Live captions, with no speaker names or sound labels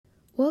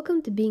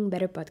Welcome to Being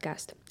Better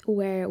podcast,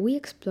 where we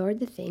explore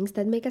the things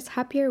that make us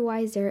happier,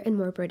 wiser, and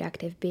more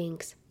productive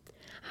beings.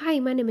 Hi,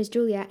 my name is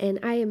Julia, and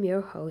I am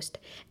your host.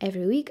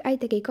 Every week, I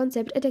take a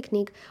concept, a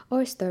technique,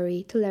 or a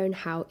story to learn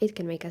how it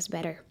can make us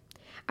better.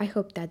 I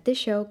hope that this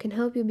show can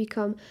help you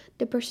become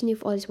the person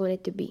you've always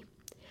wanted to be.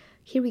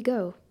 Here we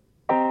go.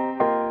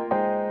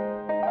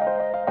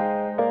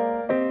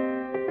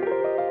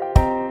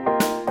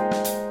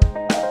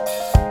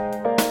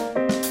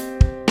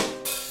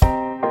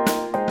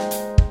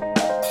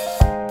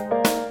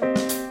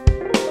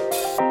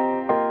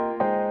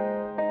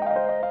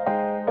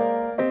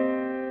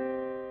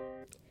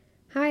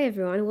 Hi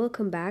everyone,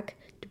 welcome back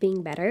to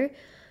Being Better.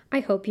 I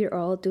hope you're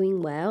all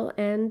doing well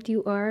and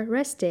you are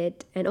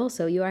rested and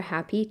also you are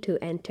happy to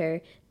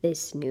enter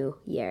this new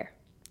year.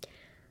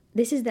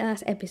 This is the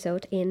last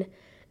episode in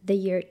the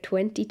year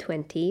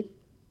 2020,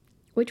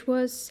 which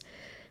was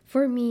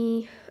for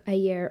me a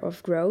year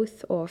of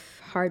growth,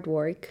 of hard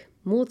work,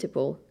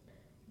 multiple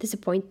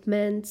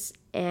disappointments,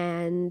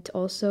 and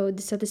also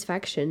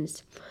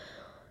dissatisfactions.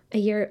 A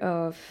year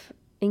of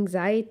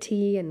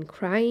anxiety and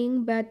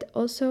crying, but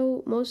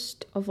also,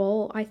 most of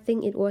all, I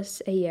think it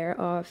was a year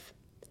of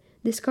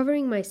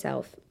discovering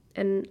myself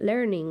and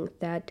learning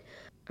that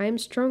I'm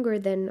stronger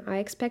than I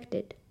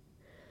expected.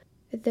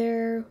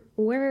 There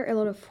were a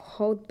lot of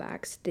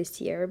holdbacks this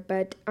year,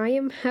 but I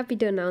am happy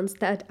to announce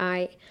that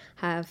I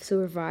have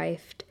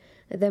survived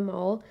them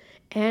all,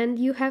 and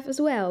you have as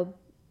well.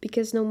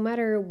 Because no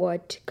matter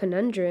what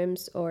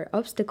conundrums or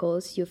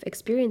obstacles you've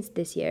experienced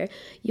this year,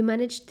 you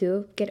managed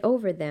to get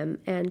over them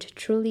and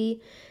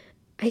truly,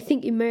 I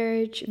think,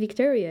 emerge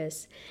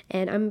victorious.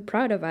 And I'm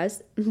proud of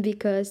us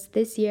because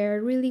this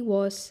year really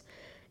was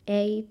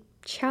a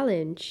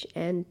challenge,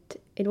 and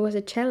it was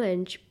a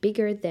challenge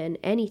bigger than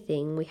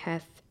anything we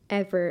have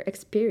ever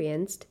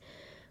experienced.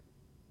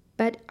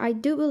 But I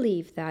do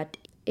believe that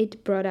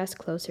it brought us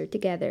closer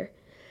together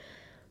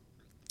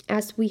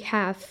as we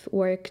have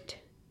worked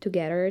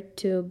together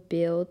to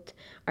build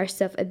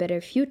ourselves a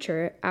better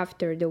future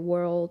after the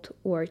World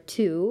War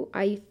II.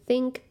 I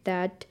think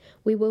that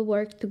we will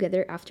work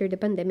together after the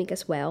pandemic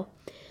as well.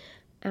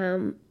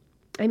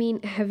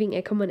 Having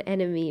a common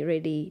enemy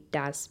really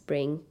does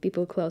bring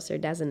people closer,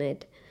 doesn't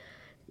it?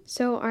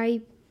 So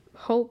I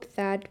hope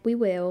that we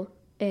will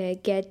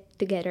get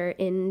together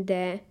in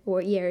the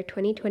year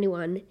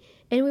 2021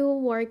 and we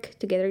will work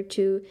together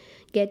to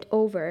get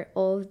over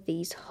all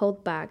these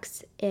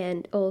holdbacks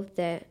and all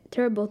the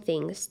terrible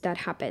things that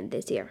happened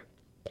this year.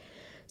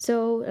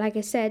 So, like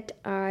I said,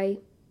 I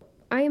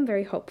am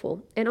very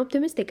hopeful and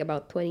optimistic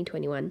about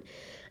 2021.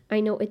 I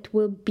know it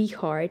will be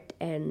hard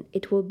and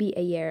it will be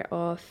a year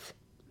of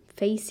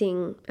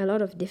facing a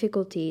lot of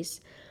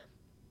difficulties.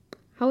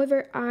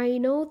 However, I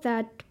know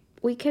that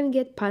we can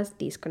get past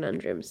these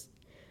conundrums.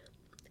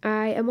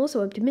 I am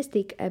also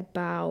optimistic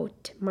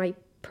about my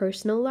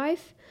personal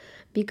life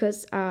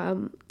because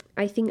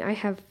I think I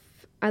have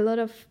a lot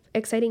of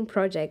exciting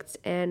projects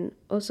and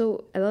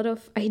also a lot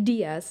of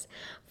ideas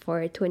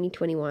for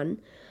 2021.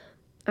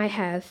 I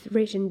have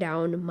written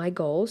down my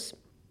goals,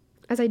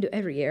 as I do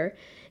every year,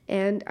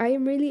 and I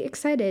am really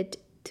excited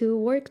to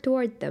work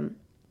toward them.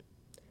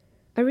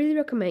 I really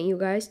recommend you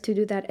guys to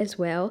do that as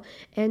well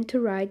and to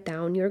write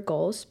down your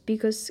goals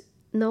because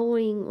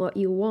knowing what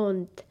you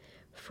want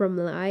from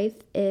life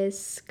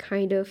is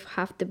kind of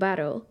half the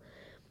battle.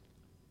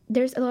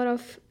 There's a lot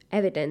of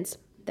evidence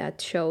that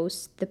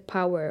shows the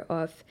power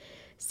of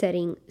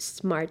setting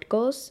SMART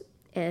goals,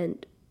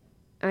 and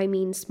I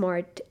mean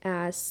SMART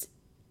as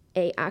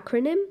a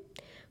acronym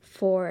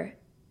for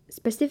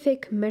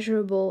specific,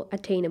 measurable,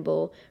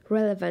 attainable,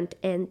 relevant,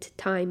 and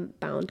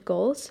time-bound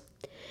goals.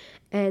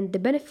 And the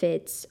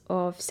benefits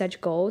of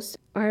such goals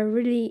are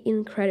really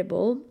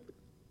incredible.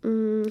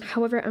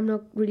 However, I'm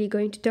not really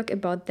going to talk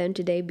about them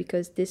today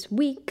because this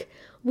week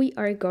we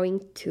are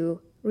going to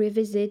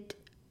revisit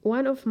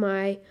one of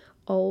my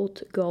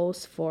old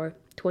goals for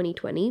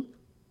 2020.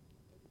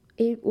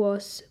 It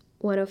was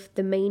one of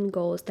the main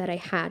goals that I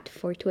had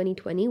for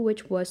 2020,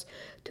 which was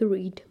to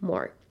read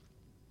more.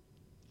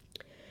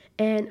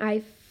 And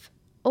I've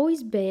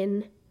always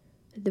been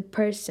the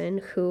person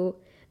who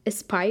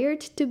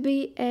aspired to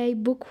be a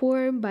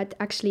bookworm, but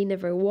actually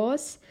never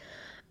was.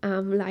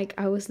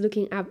 I was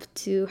looking up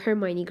to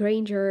Hermione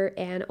Granger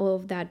and all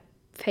of that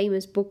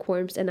famous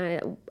bookworms, and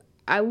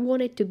I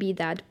wanted to be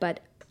that,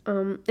 but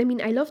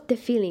I loved the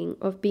feeling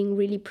of being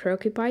really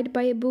preoccupied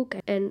by a book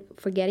and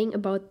forgetting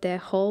about the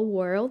whole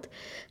world.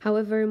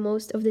 However,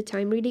 most of the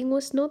time reading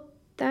was not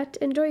that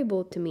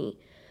enjoyable to me.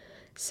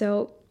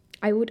 So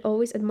I would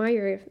always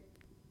admire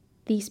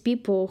these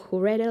people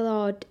who read a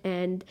lot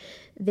and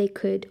they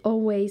could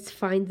always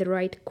find the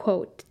right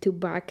quote to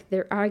back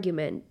their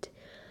argument.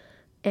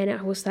 And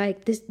I was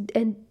like this,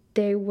 and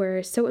they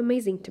were so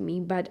amazing to me,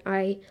 but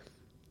I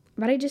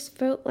just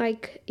felt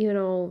like,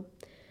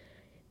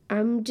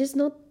 I'm just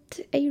not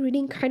a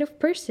reading kind of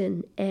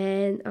person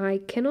and I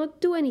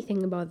cannot do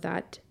anything about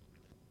that.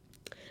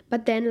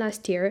 But then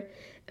last year,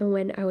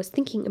 when I was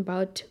thinking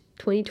about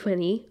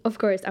 2020. Of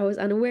course, I was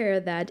unaware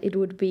that it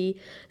would be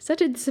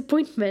such a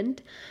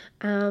disappointment.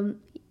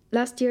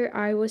 Last year,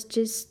 I was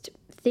just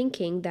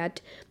thinking that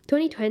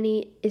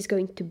 2020 is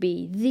going to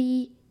be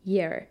the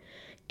year,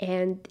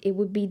 and it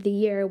would be the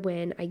year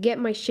when I get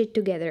my shit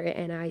together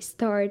and I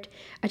start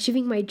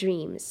achieving my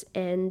dreams,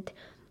 and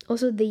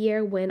also the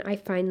year when I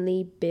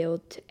finally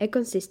built a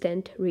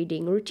consistent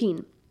reading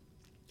routine.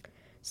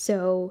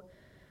 So,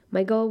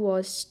 my goal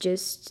was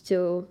just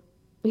to,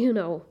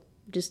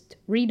 just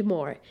read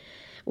more,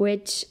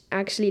 which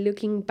actually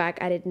looking back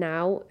at it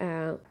now,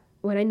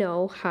 when I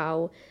know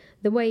how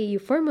the way you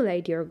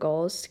formulate your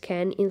goals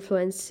can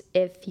influence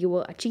if you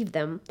will achieve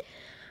them.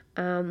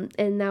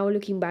 And now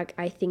looking back,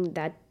 I think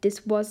that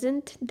this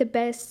wasn't the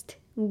best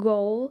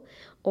goal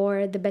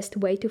or the best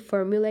way to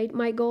formulate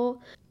my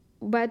goal,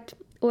 but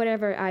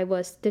whatever, I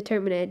was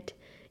determined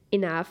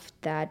enough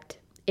that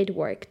it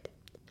worked.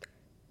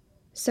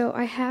 So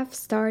I have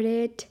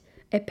started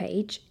a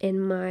page in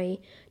my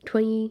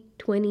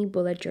 2020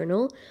 bullet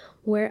journal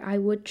where I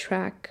would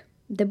track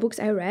the books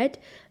I read,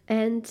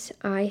 and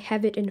I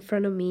have it in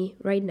front of me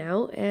right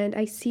now, and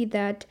I see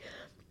that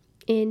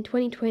in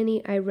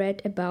 2020 I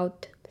read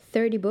about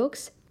 30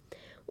 books,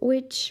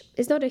 which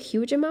is not a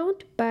huge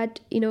amount,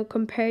 but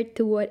compared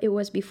to what it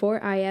was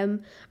before,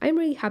 I'm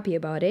really happy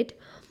about it.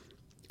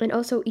 And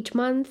also each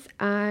month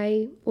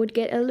I would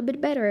get a little bit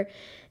better.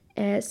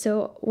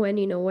 So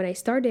when I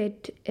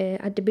started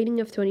at the beginning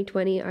of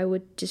 2020, I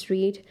would just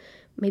read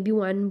maybe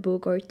one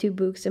book or two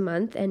books a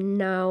month, and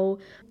now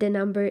the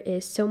number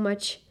is so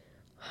much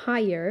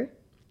higher.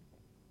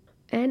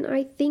 And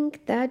I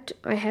think that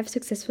I have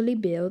successfully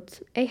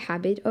built a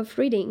habit of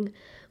reading,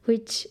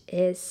 which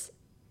is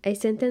a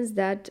sentence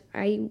that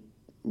I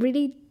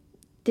really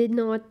did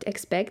not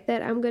expect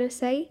that I'm gonna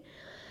say.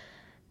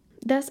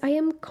 Thus, I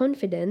am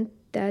confident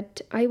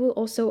that I will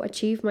also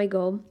achieve my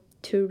goal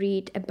to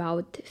read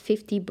about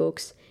 50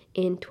 books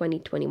in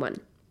 2021.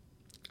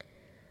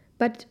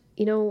 But,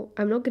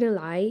 I'm not gonna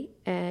lie,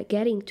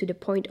 getting to the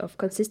point of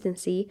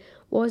consistency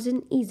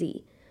wasn't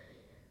easy.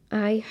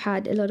 I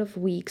had a lot of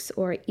weeks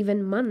or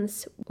even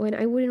months when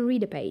I wouldn't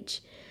read a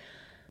page.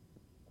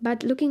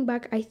 But looking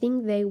back, I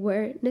think they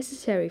were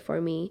necessary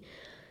for me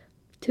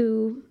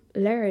to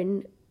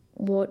learn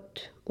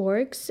what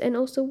works and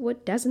also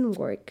what doesn't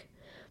work.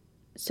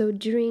 So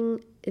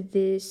during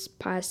this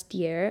past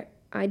year,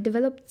 I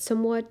developed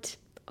somewhat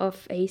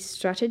of a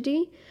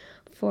strategy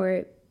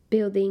for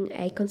building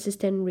a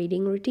consistent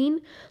reading routine,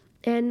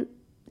 and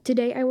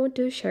today I want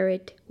to share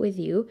it with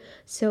you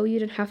so you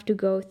don't have to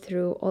go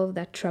through all of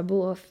that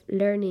trouble of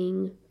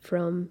learning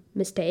from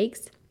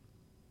mistakes.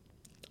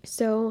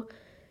 So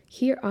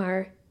here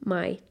are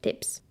my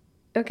tips.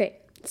 Okay,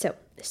 so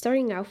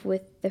starting off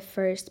with the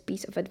first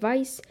piece of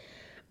advice,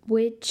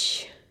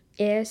 which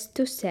is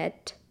to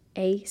set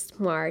a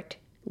SMART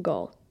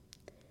goal.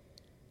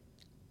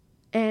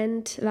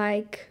 And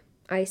like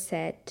I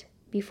said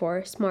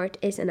before, SMART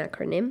is an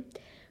acronym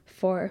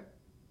for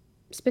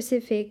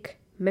specific,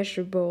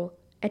 measurable,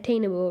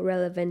 attainable,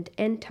 relevant,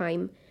 and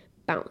time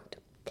bound.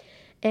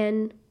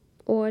 And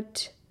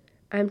what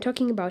I'm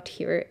talking about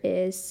here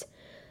is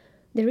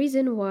the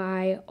reason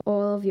why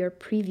all of your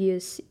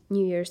previous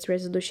New Year's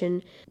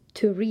resolution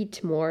to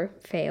read more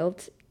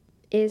failed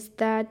is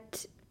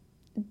that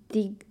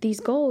these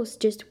goals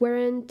just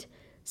weren't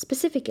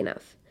specific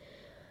enough.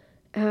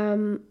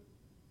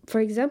 For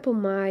example,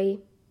 my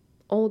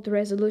old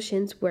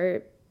resolutions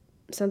were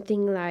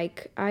something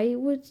like I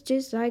would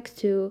just like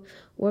to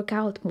work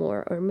out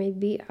more, or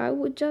maybe I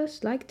would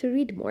just like to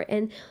read more.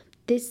 And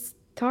this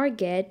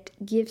target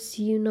gives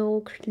you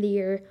no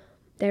clear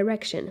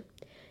direction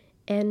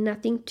and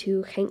nothing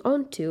to hang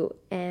on to.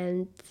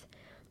 And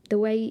the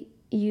way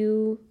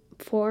you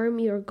form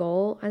your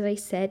goal, as I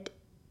said,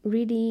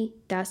 really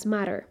does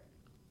matter.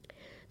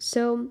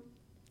 So,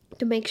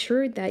 to make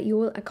sure that you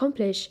will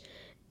accomplish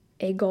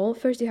a goal,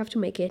 first you have to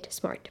make it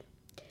SMART.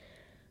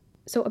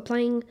 So,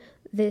 applying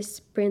this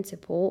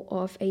principle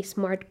of a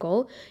SMART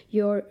goal,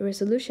 your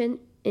resolution,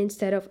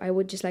 instead of I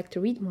would just like to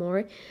read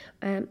more,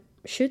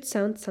 should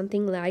sound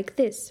something like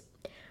this: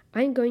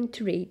 I'm going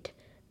to read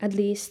at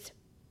least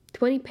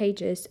 20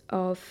 pages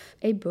of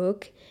a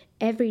book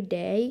every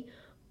day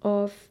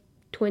of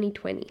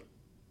 2020.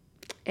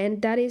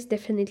 And that is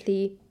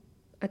definitely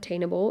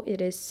attainable,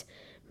 it is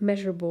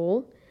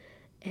measurable,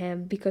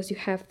 because you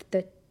have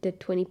the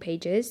 20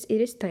 pages,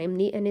 it is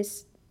timely, and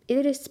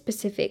it is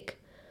specific.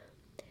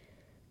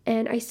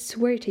 And I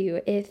swear to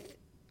you, if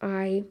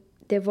I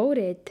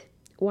devoted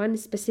one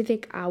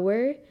specific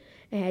hour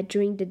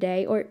during the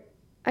day, or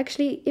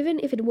actually even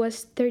if it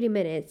was 30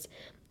 minutes,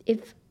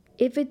 if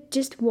it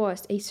just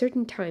was a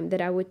certain time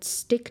that I would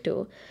stick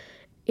to,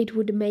 it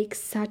would make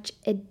such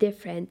a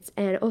difference.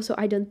 And also,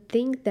 I don't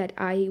think that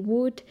I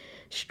would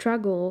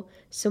struggle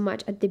so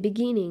much at the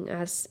beginning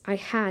as I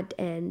had.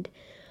 And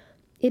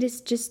it is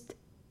just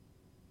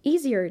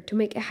easier to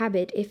make a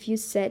habit if you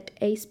set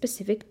a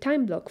specific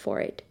time block for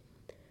it.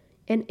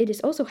 And it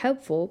is also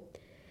helpful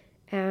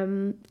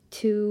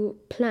to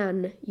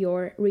plan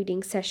your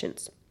reading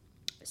sessions.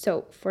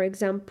 So, for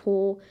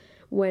example,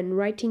 when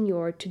writing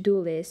your to do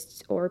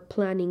lists or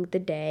planning the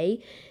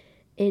day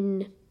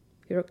in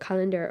your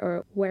calendar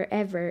or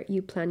wherever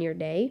you plan your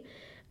day,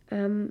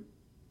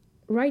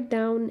 write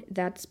down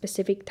that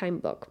specific time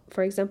block.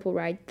 For example,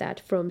 write that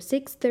from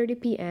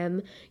 6:30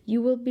 p.m.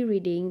 you will be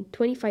reading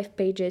 25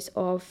 pages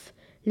of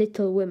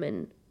Little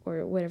Women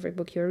or whatever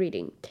book you're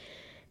reading.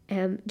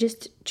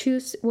 Just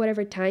choose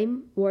whatever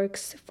time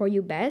works for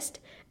you best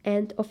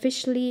and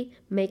officially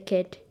make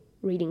it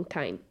reading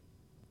time.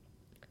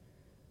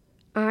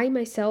 I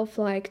myself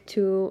like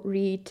to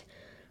read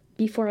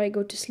before I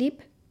go to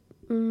sleep,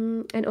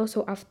 and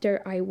also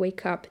after I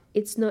wake up.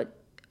 It's not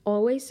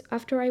always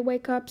after I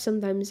wake up.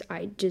 Sometimes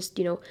I just,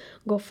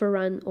 go for a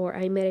run or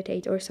I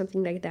meditate or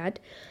something like that.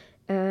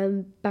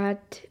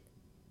 But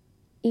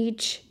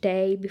each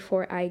day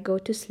before I go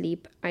to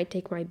sleep, I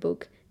take my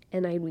book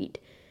and I read.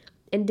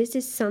 And this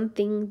is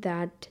something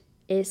that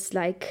is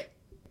like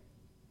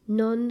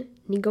non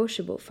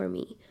negotiable for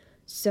me.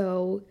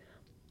 So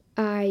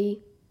I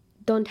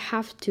don't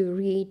have to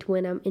read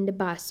when I'm in the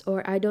bus,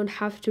 or I don't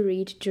have to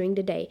read during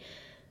the day.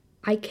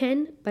 I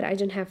can, but I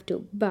don't have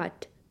to.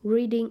 But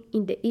reading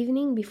in the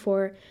evening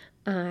before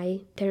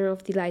I turn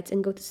off the lights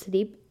and go to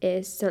sleep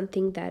is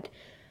something that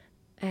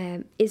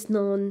is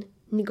non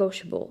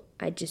negotiable.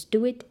 I just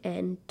do it,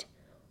 and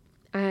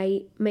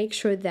I make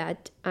sure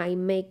that I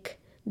make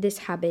this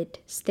habit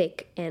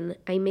stick and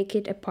I make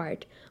it a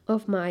part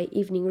of my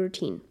evening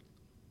routine.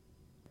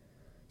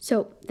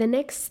 So, the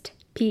next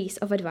piece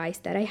of advice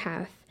that I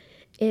have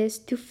is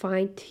to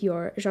find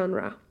your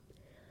genre.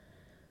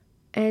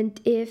 And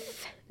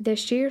if the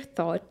sheer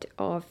thought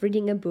of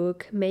reading a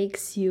book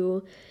makes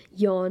you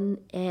yawn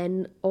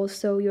and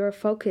also your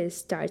focus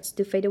starts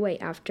to fade away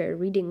after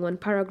reading one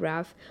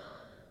paragraph,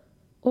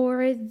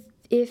 or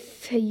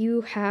if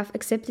you have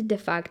accepted the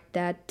fact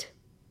that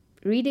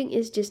reading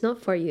is just not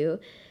for you,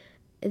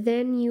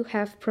 then you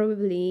have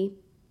probably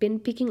been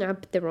picking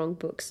up the wrong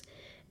books.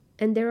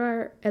 And there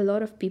are a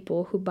lot of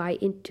people who buy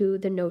into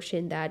the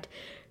notion that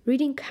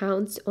reading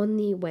counts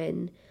only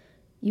when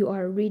you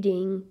are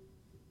reading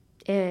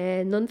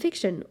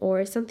nonfiction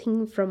or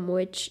something from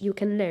which you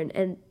can learn.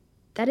 And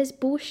that is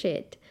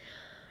bullshit.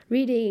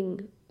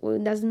 Reading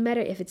doesn't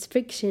matter if it's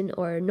fiction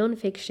or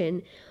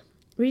nonfiction.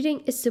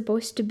 Reading is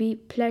supposed to be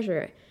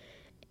pleasure.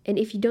 And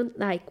if you don't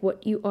like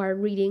what you are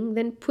reading,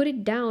 then put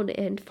it down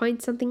and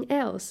find something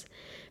else.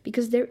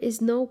 Because there is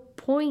no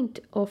point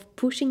of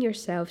pushing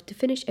yourself to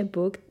finish a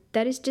book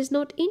that is just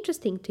not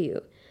interesting to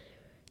you.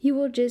 You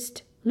will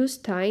just lose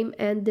time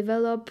and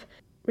develop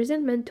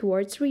resentment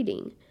towards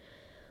reading.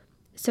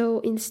 So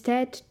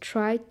instead,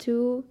 try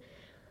to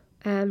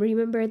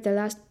remember the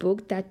last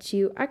book that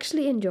you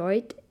actually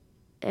enjoyed,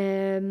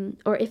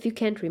 or if you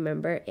can't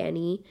remember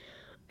any,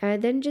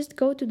 then just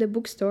go to the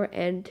bookstore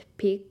and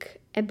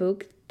pick a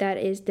book that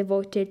is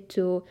devoted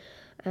to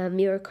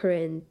your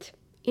current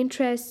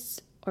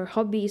interests or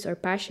hobbies or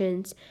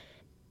passions,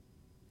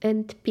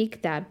 and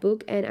pick that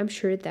book, and I'm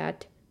sure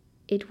that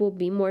it will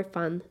be more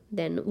fun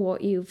than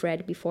what you've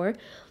read before.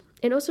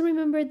 And also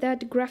remember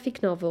that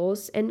graphic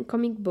novels and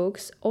comic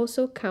books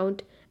also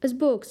count as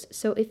books.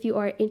 So if you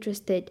are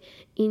interested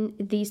in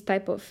this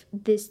type of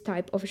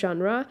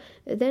genre,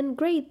 then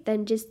great,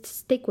 then just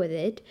stick with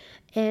it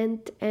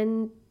and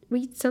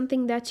read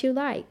something that you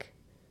like.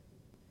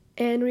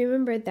 And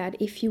remember that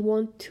if you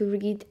want to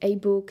read a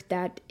book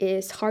that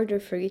is harder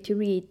for you to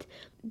read,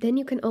 then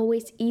you can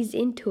always ease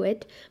into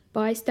it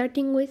by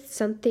starting with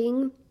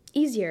something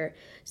easier.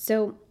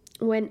 So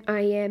when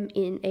I am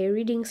in a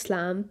reading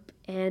slump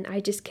and I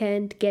just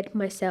can't get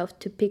myself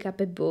to pick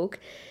up a book,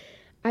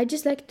 I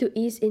just like to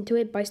ease into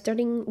it by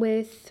starting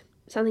with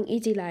something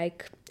easy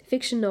like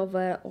fiction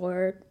novel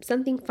or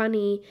something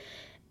funny,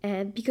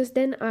 because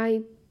then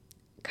I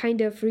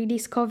kind of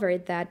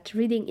rediscovered that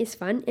reading is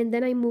fun, and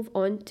then I move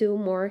on to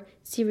more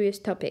serious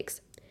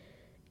topics.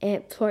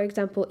 For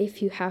example,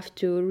 if you have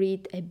to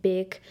read a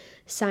big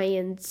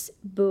science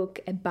book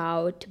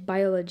about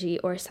biology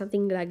or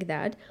something like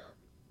that,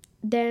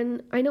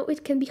 then I know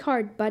it can be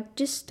hard, but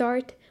just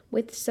start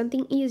with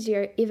something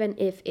easier, even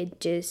if it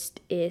just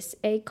is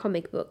a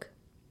comic book.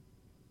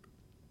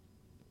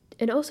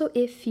 And also,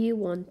 if you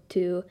want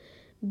to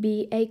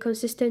be a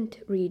consistent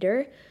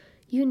reader,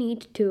 you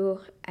need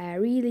to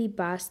really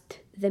bust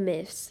the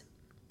myths.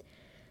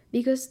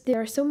 Because there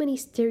are so many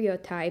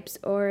stereotypes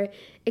or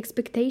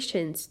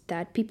expectations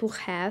that people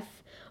have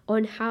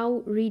on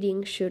how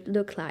reading should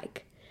look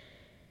like.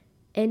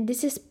 And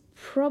this is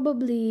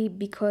probably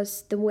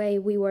because the way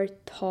we were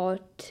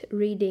taught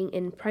reading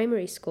in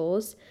primary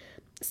schools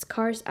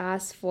scars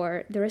us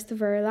for the rest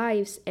of our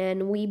lives,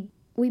 and we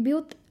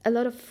built a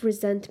lot of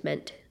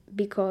resentment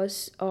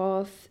because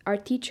of our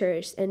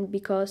teachers and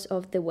because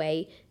of the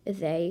way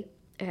they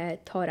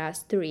taught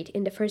us to read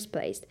in the first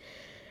place.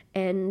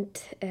 And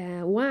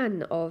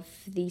one of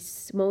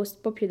these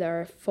most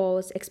popular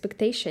false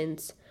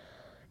expectations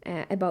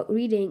about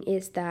reading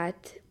is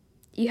that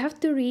you have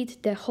to read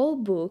the whole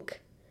book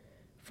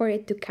for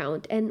it to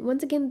count. And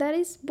once again, that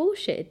is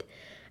bullshit.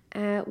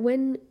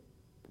 When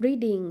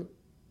reading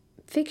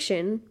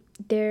fiction,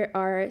 there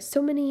are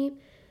so many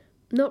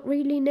not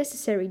really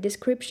necessary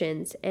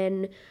descriptions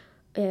and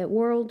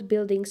world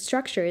building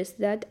structures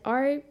that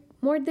are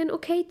more than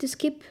okay to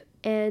skip,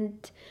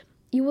 and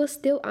you will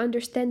still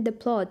understand the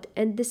plot.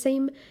 And the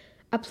same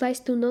applies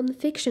to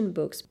non-fiction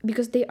books,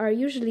 because they are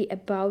usually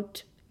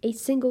about a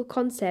single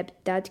concept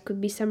that could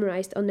be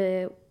summarized on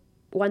a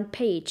one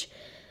page,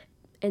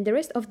 and the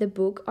rest of the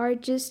book are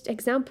just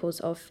examples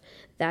of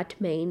that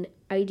main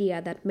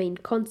idea, that main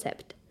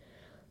concept.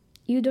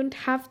 You don't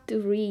have to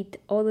read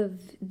all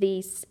of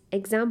these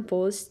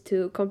examples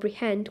to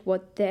comprehend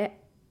what the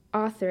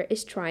author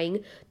is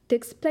trying to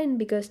explain,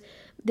 because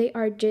they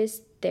are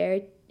just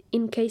there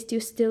in case you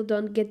still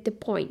don't get the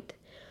point.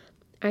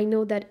 I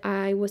know that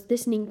I was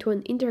listening to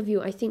an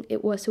interview, I think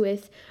it was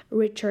with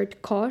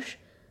Richard Koch,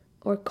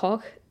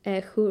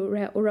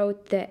 who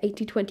wrote the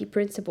 80-20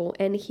 principle,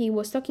 and he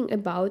was talking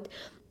about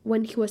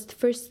when he was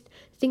first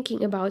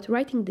thinking about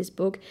writing this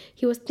book,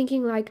 he was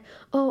thinking like,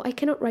 oh, I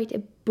cannot write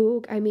a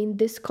book. I mean,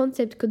 this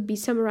concept could be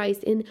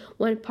summarized in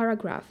one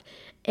paragraph.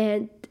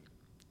 And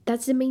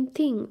that's the main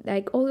thing.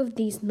 Like, all of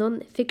these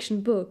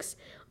non-fiction books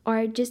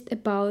are just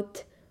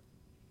about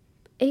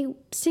a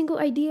single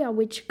idea,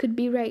 which could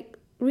be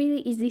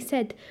really easily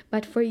said,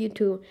 but for you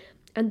to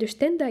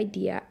understand the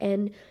idea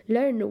and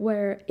learn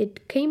where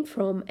it came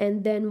from,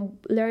 and then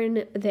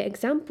learn the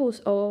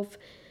examples of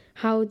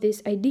how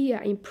this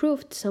idea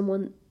improved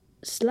someone's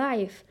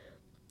life,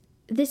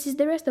 this is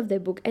the rest of the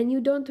book. And you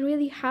don't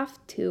really have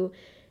to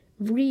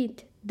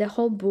read the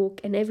whole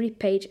book and every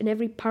page and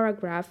every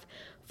paragraph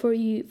for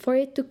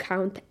it to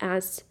count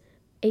as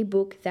a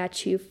book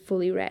that you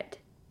fully read.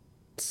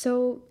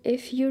 So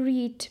if you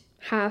read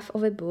half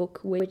of a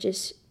book which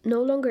is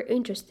no longer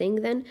interesting,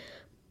 then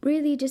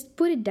really just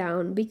put it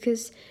down,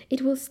 because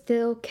it will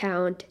still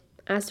count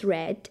as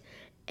read,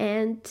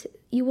 and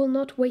you will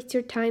not waste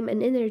your time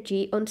and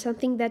energy on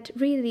something that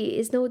really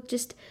is no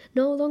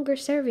longer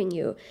serving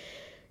you.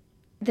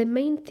 The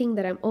main thing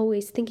that I'm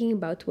always thinking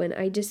about when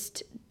I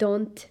just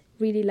don't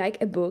really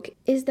like a book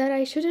is that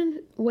I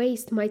shouldn't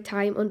waste my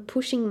time on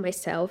pushing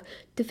myself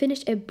to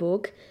finish a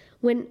book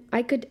when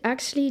I could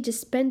actually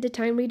just spend the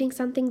time reading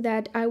something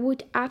that I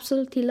would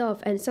absolutely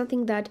love and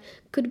something that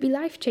could be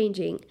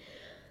life-changing.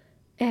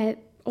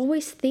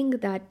 Always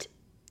think that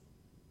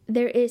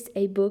there is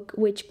a book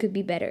which could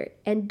be better,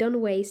 and don't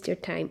waste your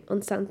time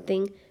on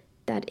something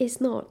that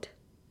is not.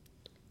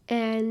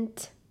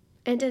 And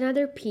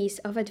another piece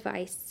of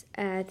advice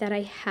that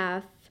I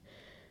have,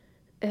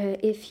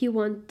 if you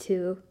want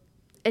to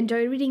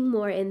enjoy reading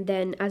more and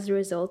then as a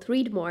result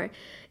read more,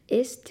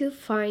 is to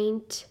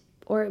find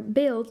or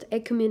build a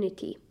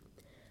community.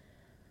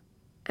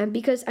 And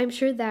because I'm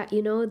sure that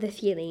you know the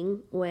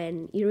feeling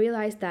when you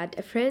realize that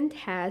a friend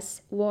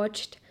has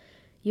watched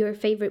your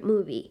favorite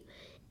movie,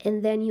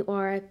 and then you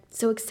are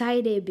so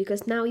excited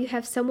because now you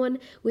have someone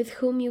with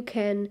whom you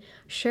can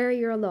share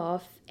your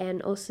love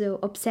and also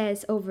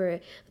obsess over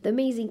the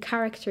amazing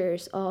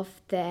characters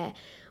of the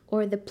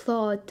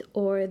plot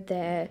or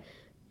the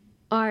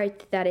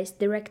art that is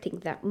directing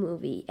that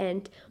movie.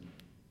 And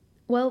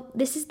well,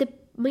 this is the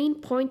main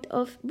point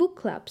of book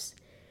clubs.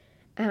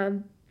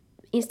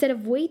 Instead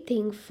of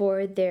waiting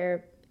for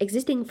their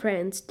existing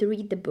friends to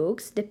read the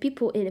books, the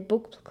people in a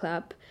book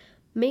club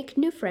make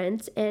new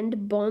friends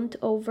and bond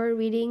over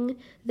reading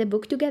the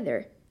book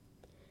together.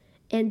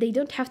 And they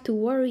don't have to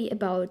worry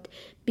about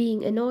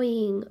being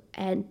annoying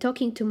and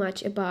talking too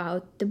much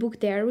about the book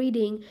they are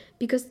reading,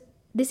 because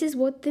this is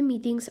what the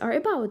meetings are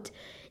about.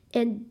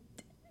 And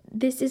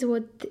this is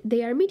what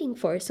they are meeting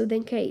for. So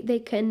then they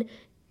can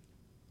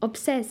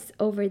obsess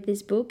over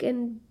this book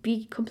and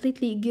be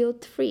completely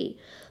guilt-free.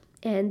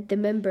 And the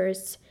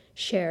members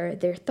share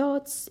their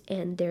thoughts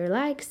and their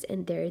likes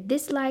and their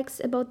dislikes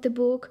about the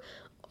book,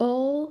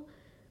 all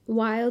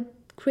while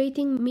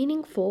creating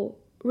meaningful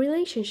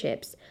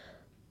relationships,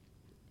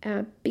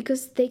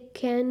 because they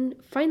can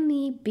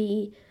finally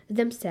be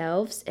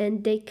themselves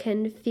and they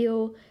can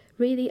feel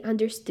really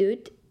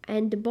understood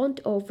and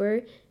bond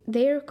over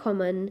their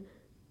common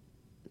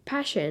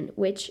passion,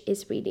 which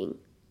is reading.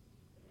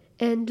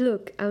 And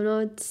look, I'm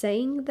not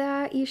saying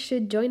that you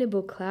should join a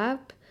book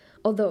club,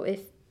 although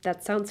if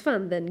that sounds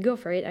fun, then go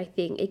for it. I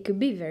think it could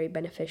be very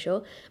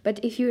beneficial. But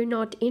if you're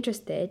not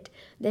interested,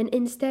 then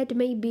instead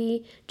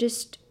maybe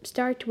just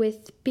start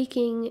with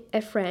picking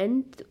a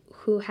friend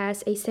who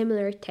has a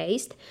similar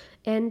taste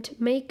and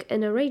make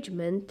an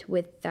arrangement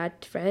with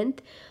that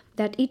friend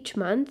that each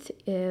month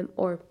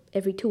or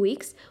every 2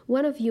 weeks,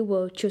 one of you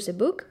will choose a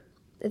book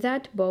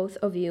that both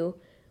of you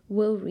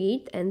will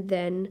read and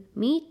then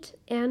meet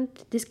and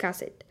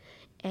discuss it.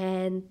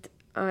 And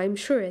I'm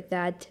sure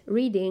that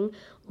reading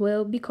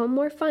will become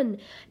more fun,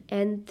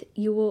 and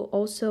you will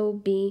also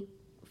be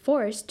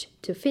forced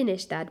to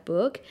finish that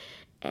book,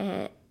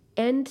 and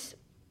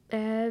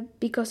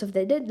because of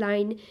the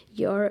deadline,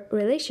 your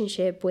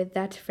relationship with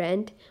that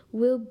friend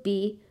will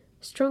be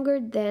stronger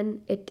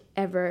than it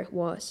ever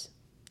was.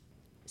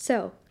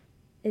 So,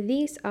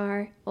 these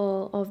are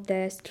all of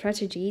the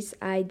strategies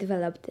I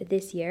developed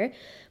this year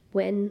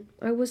when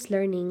I was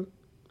learning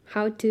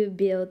how to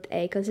build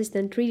a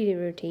consistent reading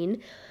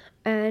routine.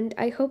 And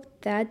I hope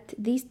that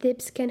these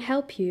tips can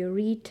help you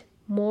read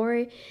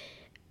more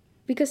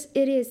because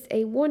it is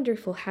a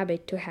wonderful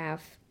habit to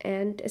have,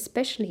 and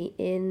especially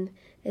in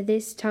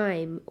this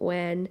time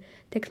when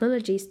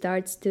technology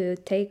starts to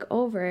take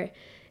over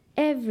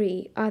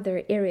every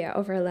other area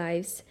of our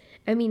lives.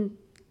 I mean,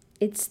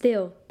 it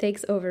still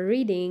takes over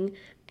reading,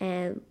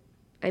 and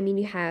I mean,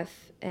 you have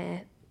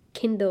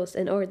Kindles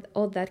and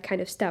all that kind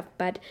of stuff,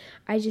 but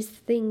I just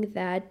think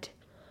that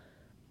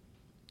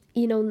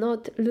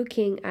not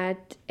looking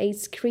at a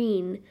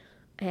screen,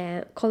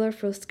 a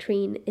colorful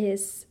screen,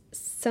 is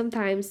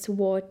sometimes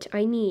what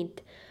I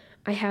need.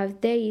 I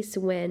have days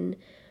when,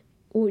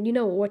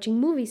 watching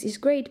movies is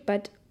great,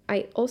 but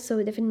I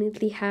also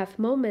definitely have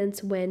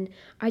moments when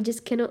I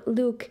just cannot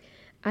look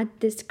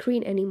at the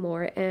screen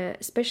anymore,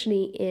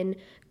 especially in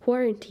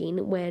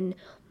quarantine when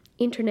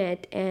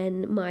internet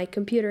and my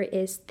computer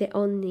is the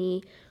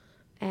only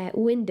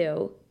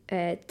window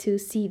to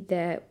see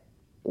the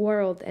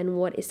world and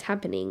what is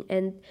happening.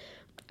 And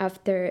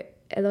after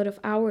a lot of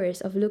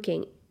hours of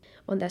looking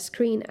on the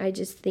screen, I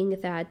just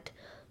think that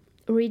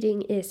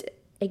reading is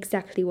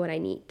exactly what I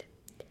need.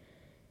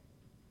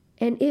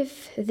 And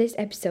if this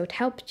episode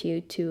helped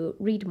you to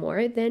read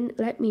more, then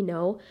let me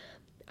know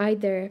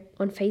either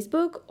on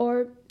Facebook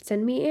or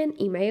send me an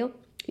email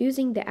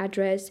using the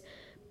address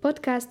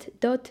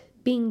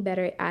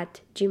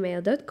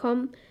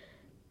podcast.beingbetter@gmail.com.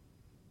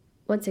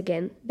 Once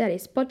again, that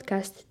is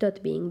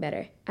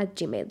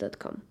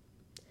podcast.beingbetter@gmail.com.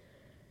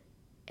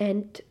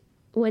 And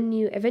when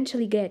you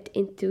eventually get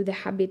into the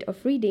habit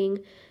of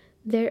reading,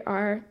 there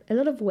are a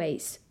lot of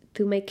ways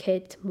to make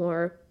it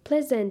more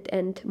pleasant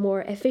and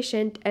more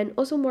efficient and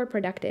also more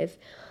productive,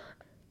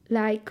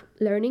 like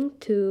learning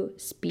to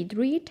speed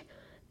read,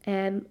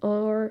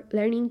 or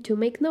learning to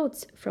make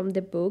notes from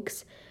the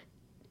books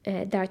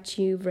that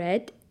you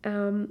read.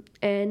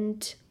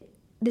 And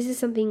this is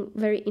something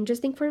very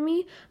interesting for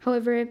me.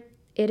 However,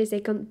 it is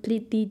a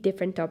completely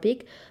different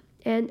topic,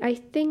 and I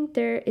think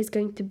there is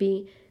going to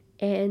be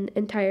an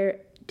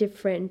entire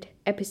different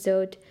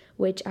episode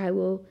which I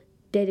will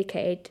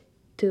dedicate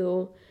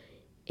to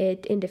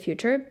it in the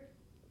future.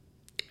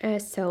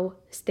 So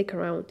stick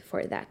around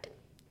for that.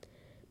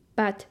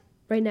 But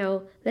right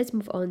now, let's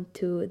move on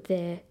to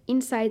the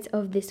insights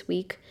of this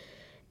week,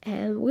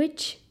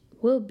 which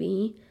will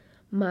be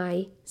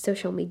my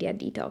social media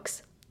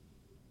detox.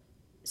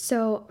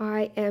 So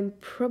I am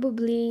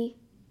probably,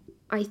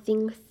 I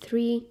think,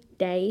 3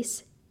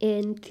 days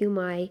into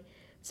my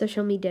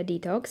social media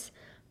detox,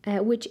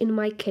 which in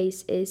my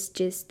case is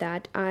just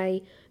that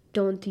I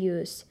don't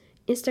use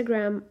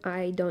Instagram,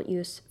 I don't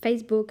use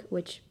Facebook,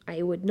 which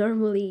I would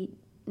normally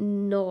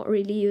not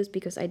really use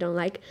because I don't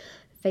like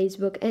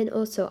Facebook, and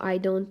also I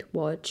don't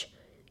watch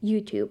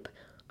YouTube.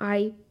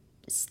 I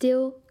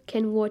still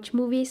can watch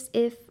movies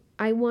if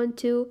I want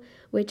to,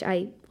 which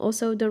I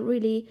also don't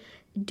really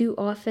do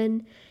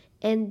often,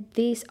 and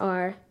these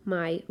are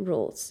my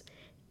rules.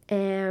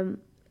 The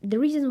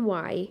reason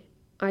why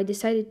I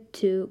decided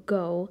to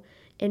go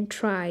and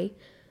try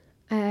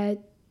that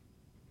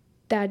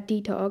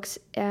detox,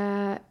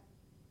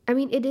 I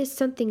mean, it is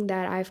something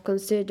that I've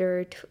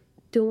considered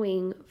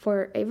doing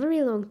for a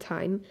very long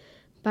time,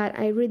 but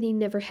I really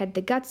never had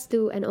the guts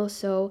to, and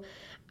also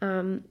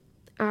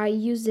I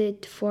use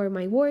it for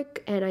my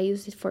work and I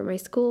use it for my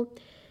school,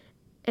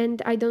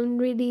 and I don't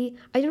really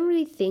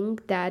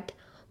think that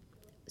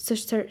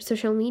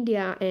social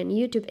media and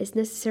YouTube is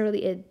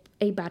necessarily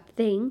a bad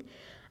thing,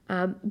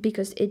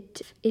 because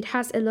it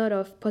has a lot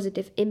of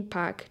positive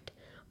impact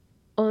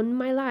on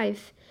my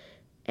life,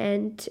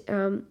 and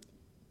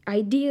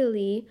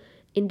ideally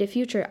in the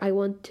future I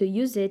want to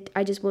use it.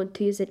 I just want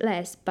to use it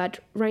less, but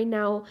right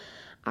now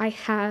I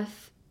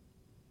have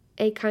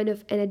a kind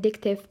of an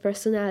addictive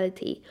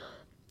personality.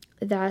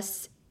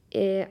 Thus,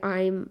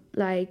 I'm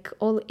like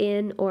all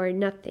in or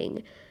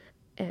nothing,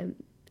 and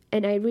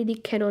I really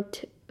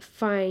cannot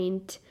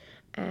find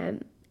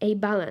a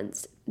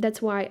balance.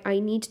 That's why I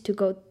need to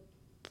go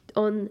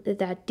on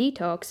that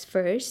detox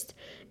first,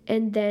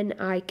 and then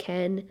I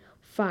can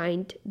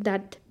find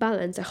that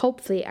balance.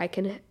 Hopefully, I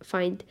can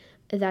find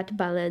that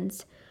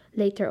balance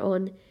later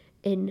on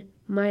in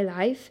my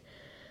life.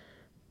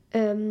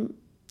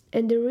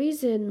 And the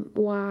reason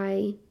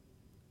why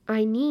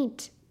I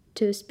need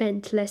to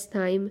spend less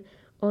time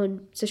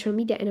on social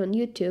media and on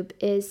YouTube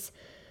is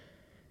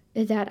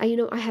that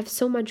I have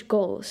so much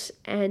goals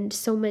and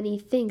so many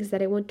things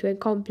that I want to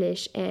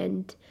accomplish,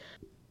 and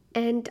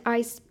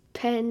I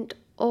spend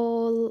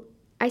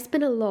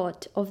a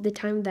lot of the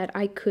time that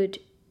I could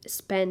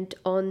spend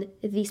on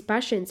these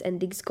passions and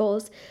these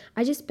goals.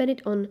 I just spend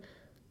it on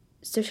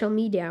social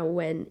media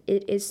when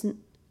it is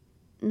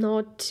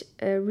not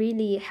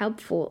really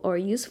helpful or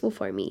useful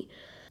for me.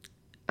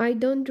 I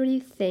don't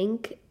really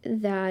think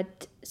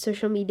that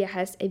social media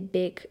has a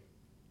big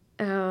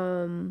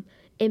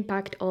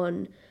impact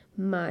on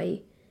my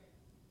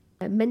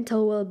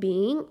mental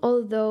well-being,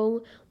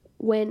 although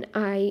when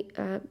I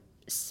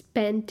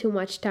spend too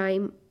much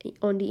time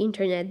on the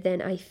internet,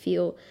 then I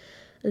feel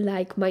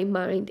like my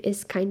mind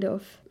is kind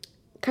of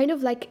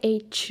like a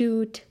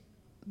chewed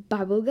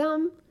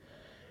bubblegum,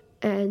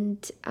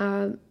 and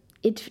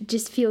it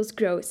just feels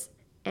gross.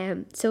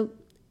 So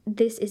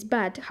this is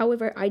bad.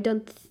 However, I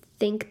don't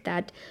think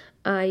that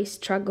I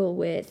struggle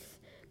with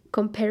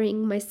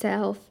comparing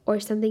myself or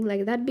something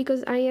like that,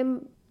 because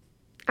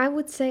I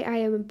would say I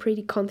am a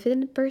pretty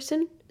confident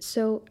person,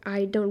 so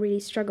I don't really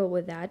struggle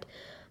with that.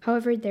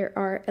 However, there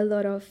are a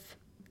lot of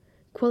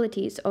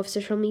qualities of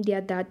social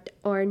media that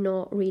are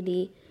not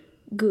really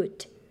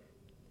good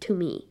to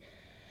me.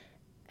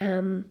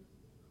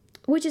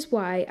 Which is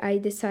why I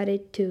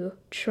decided to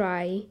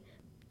try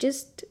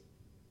just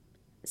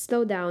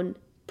slow down,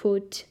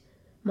 put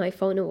my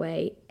phone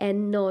away,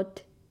 and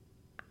not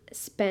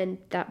spend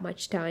that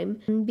much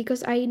time,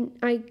 because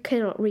I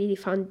cannot really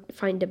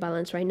find the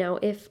balance right now.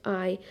 If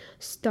I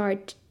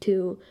start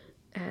to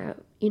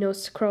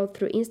scroll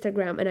through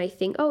Instagram and I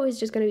think, oh, it's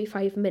just gonna be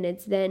 5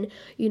 minutes, then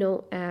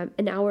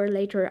an hour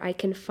later I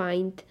can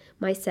find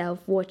myself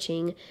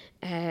watching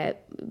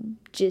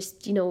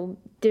just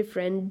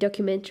different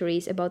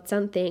documentaries about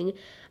something,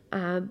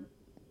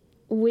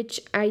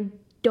 which I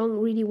don't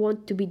really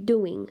want to be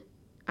doing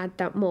at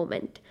that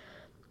moment.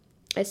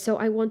 So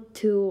I want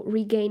to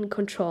regain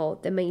control.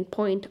 The main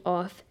point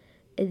of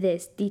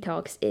this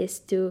detox is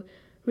to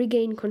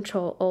regain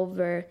control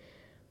over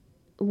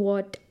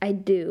what I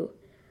do.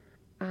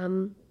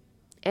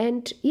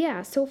 And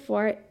yeah, so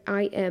far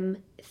I am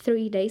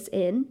 3 days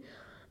in,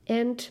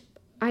 and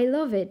I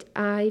love it.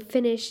 I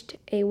finished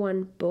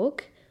one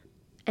book,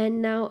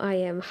 and now I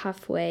am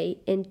halfway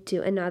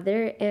into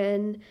another,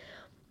 and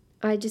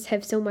I just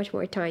have so much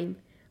more time,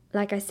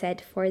 like I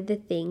said, for the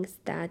things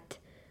that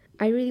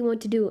I really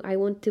want to do. I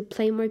want to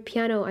play more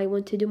piano, I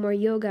want to do more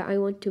yoga, I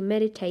want to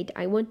meditate,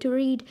 I want to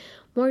read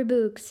more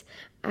books.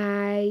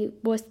 I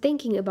was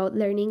thinking about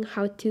learning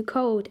how to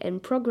code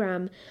and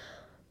program,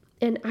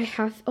 and I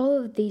have all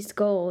of these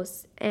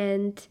goals.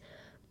 And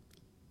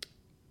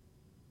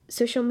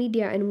social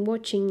media and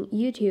watching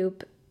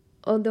YouTube,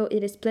 although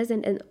it is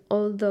pleasant and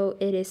although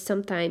it is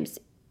sometimes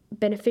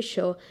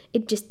beneficial,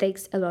 it just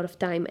takes a lot of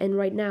time. And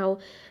right now,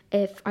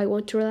 if I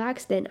want to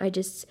relax, then I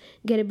just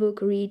get a book,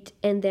 read,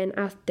 and then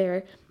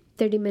after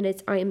 30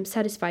 minutes I am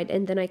satisfied,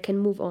 and then I can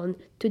move on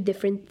to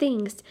different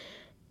things,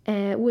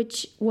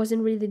 which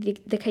wasn't really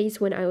the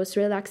case when I was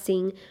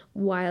relaxing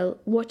while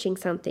watching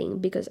something,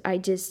 because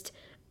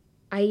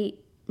I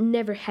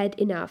never had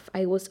enough.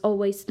 I was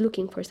always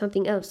looking for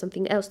something else,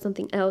 something else,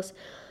 something else,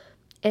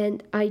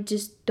 and I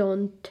just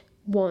don't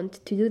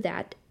want to do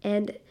that.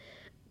 And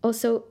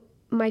also,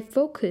 my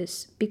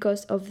focus,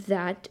 because of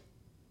that,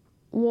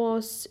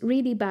 was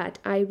really bad.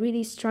 I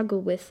really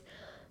struggle with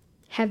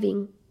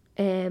having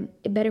a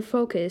better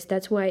focus.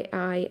 That's why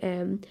I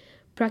am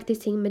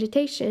practicing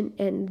meditation,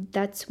 and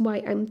that's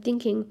why I'm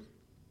thinking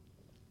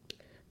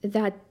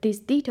that this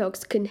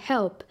detox can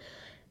help.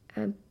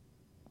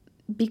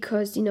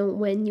 Because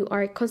when you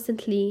are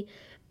constantly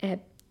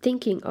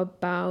thinking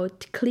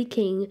about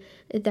clicking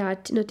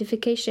that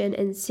notification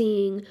and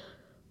seeing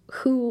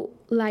who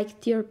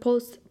liked your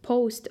post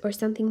or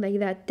something like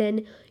that,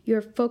 then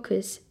your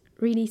focus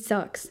really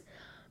sucks.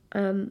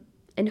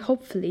 And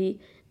hopefully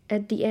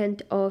at the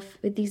end of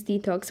this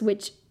detox,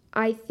 which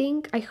I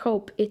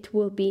hope it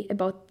will be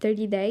about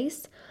 30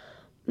 days,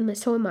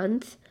 so a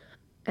month,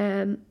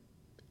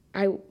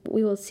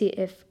 we will see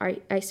if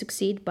I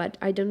succeed, but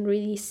I don't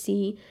really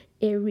see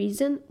a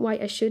reason why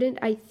I shouldn't.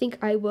 I think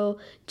I will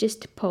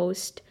just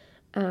post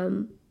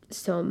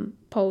some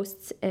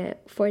posts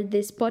for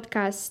this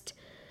podcast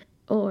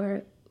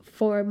or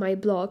for my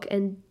blog,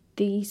 and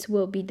these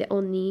will be the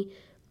only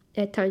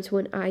times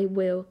when I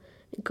will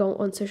go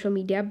on social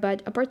media.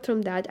 But apart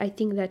from that, I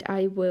think that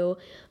I will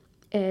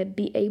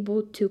be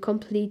able to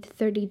complete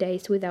 30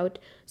 days without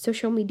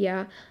social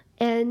media.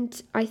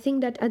 And I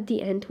think that at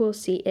the end, we'll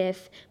see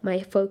if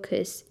my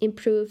focus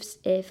improves,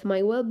 if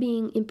my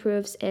well-being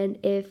improves, and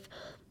if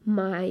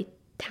my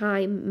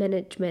time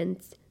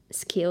management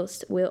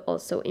skills will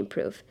also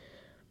improve.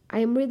 I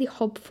am really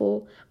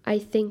hopeful. I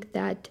think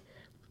that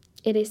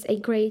it is a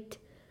great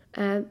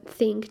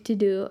thing to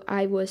do.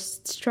 I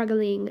was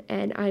struggling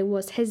and I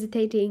was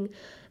hesitating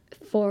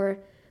for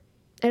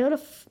a lot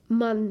of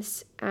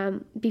months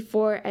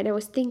before, and I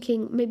was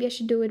thinking maybe I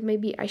should do it,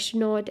 maybe I should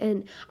not.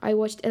 And I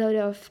watched a lot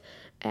of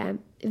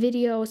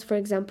videos, for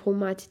example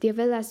Matt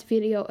Diavella's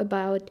video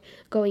about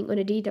going on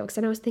a detox,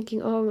 and I was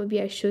thinking, oh,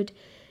 maybe I should.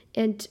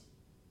 And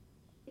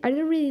I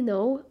don't really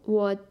know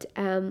what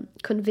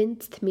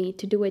convinced me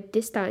to do it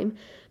this time,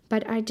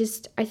 but I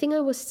think I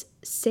was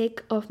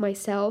sick of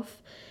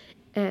myself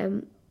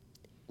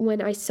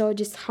when I saw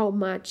just how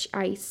much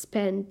I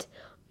spent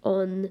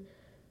on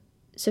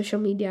social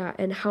media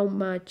and how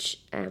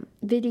much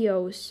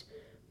videos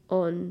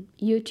on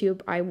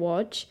YouTube I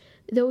watch.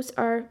 Those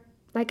are,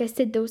 like I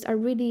said, those are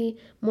really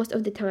most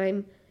of the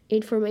time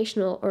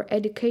informational or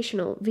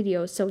educational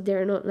videos, so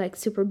they're not like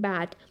super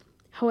bad.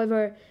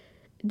 However,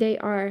 they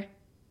are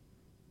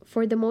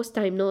for the most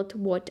time not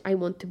what I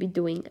want to be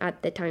doing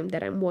at the time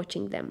that I'm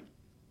watching them.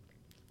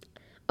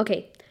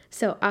 Okay,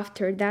 So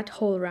after that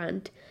whole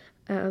rant,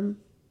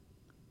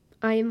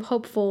 I am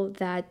hopeful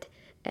that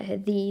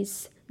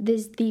this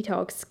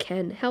detox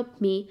can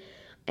help me,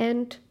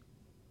 and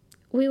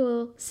we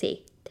will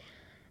see.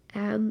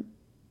 Um,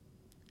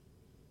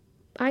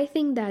 I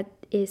think that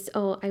is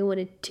all I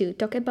wanted to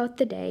talk about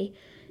today.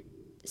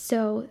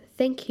 So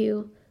thank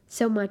you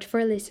so much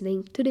for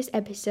listening to this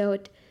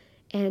episode,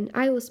 and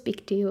I will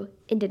speak to you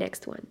in the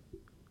next one.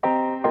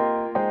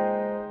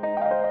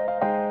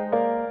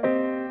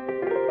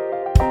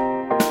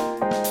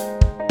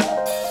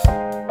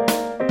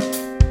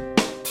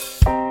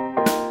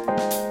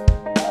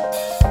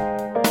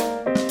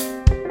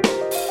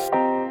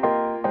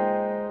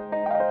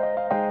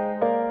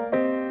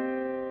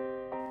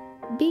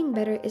 Being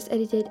Better is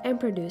edited and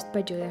produced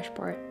by Julia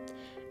Spar.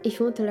 If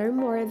you want to learn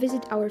more,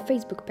 visit our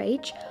Facebook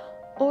page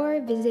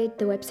or visit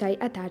the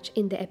website attached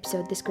in the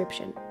episode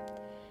description.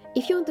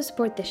 If you want to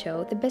support the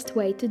show, the best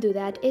way to do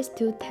that is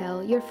to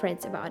tell your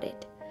friends about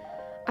it.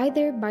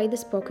 Either by the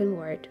spoken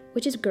word,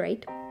 which is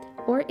great,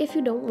 or if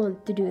you don't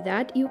want to do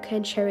that, you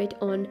can share it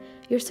on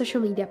your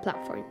social media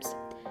platforms.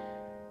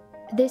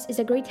 This is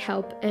a great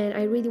help, and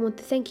I really want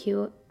to thank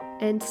you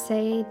and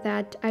say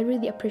that I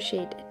really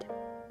appreciate it.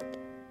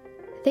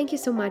 Thank you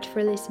so much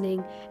for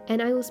listening, and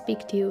I will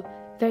speak to you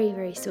very,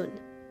 very soon.